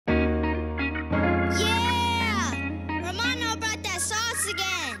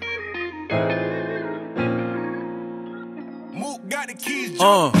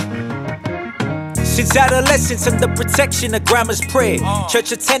Since adolescence under protection of grandma's prayer,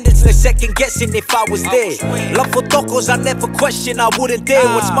 church attendance, no second guessing if I was there. Love for docos, I never question, I wouldn't dare.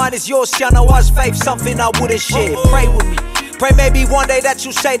 What's mine is yours, Shana, was faith, something I wouldn't share. Pray with me, pray maybe one day that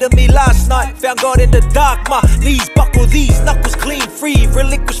you'll say to me, last night found God in the dark, my knees buckle, these knuckles clean, free,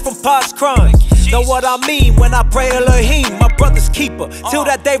 relinquished from past crimes. Know what I mean when I pray Elohim, my brother's keeper. Till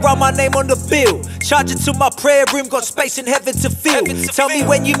that day, write my name on the bill. Charge it to my prayer room, got space in heaven to fill. Tell me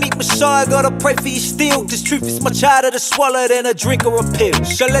when you meet Messiah, gotta pray for you still. Cause truth is much harder to swallow than a drink or a pill.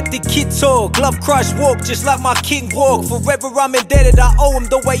 So let the kid talk, love Christ walk, just like my king walk. Forever I'm indebted, I owe him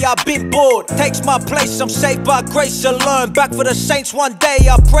the way I've been bored. Takes my place, I'm saved by grace alone. Back for the saints one day,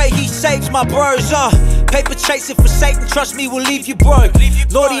 I pray he saves my bros. Paper chasing for Satan, trust me, will leave you broke.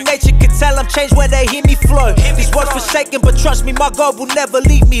 Naughty nature can tell I'm changed when they hear me flow. These words forsaken, but trust me, my God will never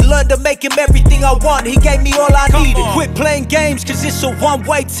leave me. Learn to make him everything I want, he gave me all I needed. Quit playing games, cause it's a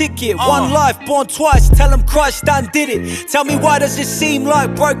one-way ticket. One life, born twice, tell him Christ done did it. Tell me why does it seem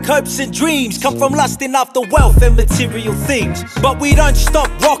like broke hopes and dreams come from lusting after wealth and material things. But we don't stop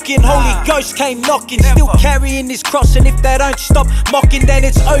rocking, Holy Ghost came knocking. Still carrying this cross, and if they don't stop mocking, then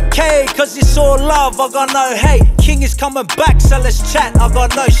it's okay, cause it's all love, I got no hate. King is coming back, so let's chat, I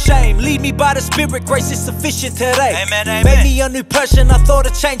got no shame. Lead me by the Spirit, grace is sufficient today. Amen, amen. Made me a new person, I thought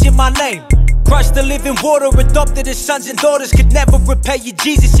of changing my name. Christ the living water, adopted his sons and daughters. Could never repay you,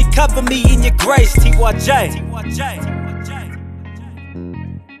 Jesus, you cover me in your grace. TYJ.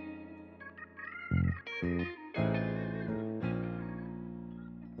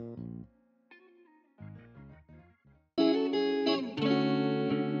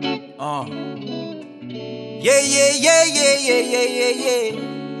 Yeah.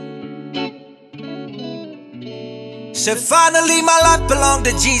 So finally my life belonged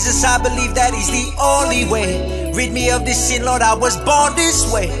to Jesus, I believe that he's the only way. Rid me of this sin, Lord, I was born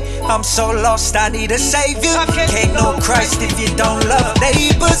this way. I'm so lost, I need a savior. Can't know Christ if you don't love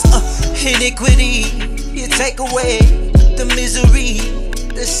neighbors. Iniquity, you take away the misery,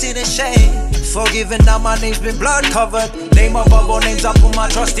 the sin and shame. Forgiven, now my name's been blood covered. Name above all names, I put my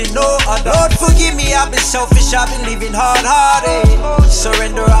trust in no other. Lord forgive me, I've been selfish, I've been living hard-hearted.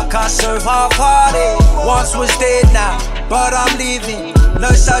 Surrender, I can't serve half-hearted. Once was dead now, but I'm living. No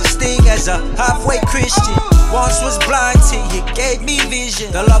such thing as a halfway Christian. Once was blind till you gave me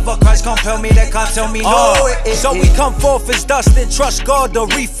vision. The love of Christ compel me, they can't tell me no. So we come forth as dust and trust God to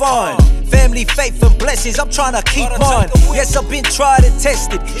refund. Family, faith and blessings, I'm trying to keep on. Yes, I've been tried and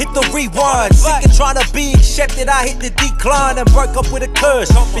tested, hit the rewind. Sick of trying to be accepted, I hit the decline and broke up with a curse.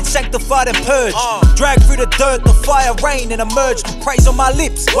 Been sanctified and purged, dragged through the dirt, the fire, rain and emerged with praise on my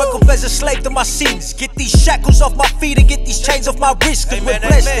lips. Woke up as a slave to my sins. Get these shackles off my feet and get these chains off my wrists. Cause we're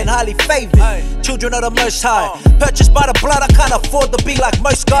blessed and highly favored, children of the Most High. Purchased by the blood, I can't afford to be like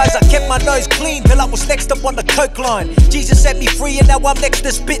most guys. I kept my nose clean till I was next up on the coke line. Jesus set me free and now I'm next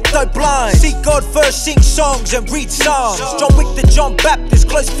to spit dope blind. Seek God first, sing songs and read psalms. John Wick to John Baptist,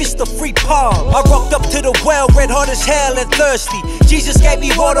 close fist to free palm. I rocked up to the well, red hot as hell and thirsty. Jesus gave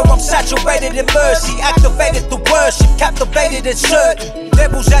me water, I'm saturated in mercy. Activated the worship, captivated and certain.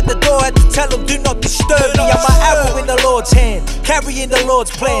 Devils at the door, had to tell them do not disturb me. I'm an arrow in the Lord's hand, carrying the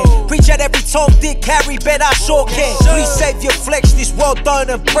Lord's plan. Preach at every Tom, Dick, Harry, bet I sure can. Please save your flex, this world don't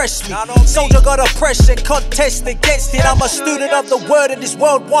impress me. Soldier got oppressed and contest against it. I'm a student of the word and this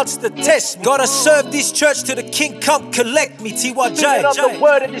world wants to test me. Gotta serve this church till the king come collect me. TYJ. Student of the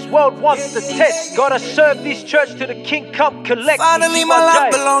word and this world wants to test. Gotta serve this church till the king come collect me. Finally my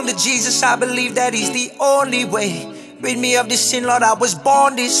life belonged to Jesus, I believe that he's the only way. Rid me of this sin, Lord, I was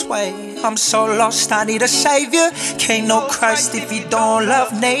born this way. I'm so lost, I need a savior. Can't know Christ if you don't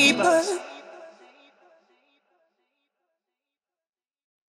love neighbor.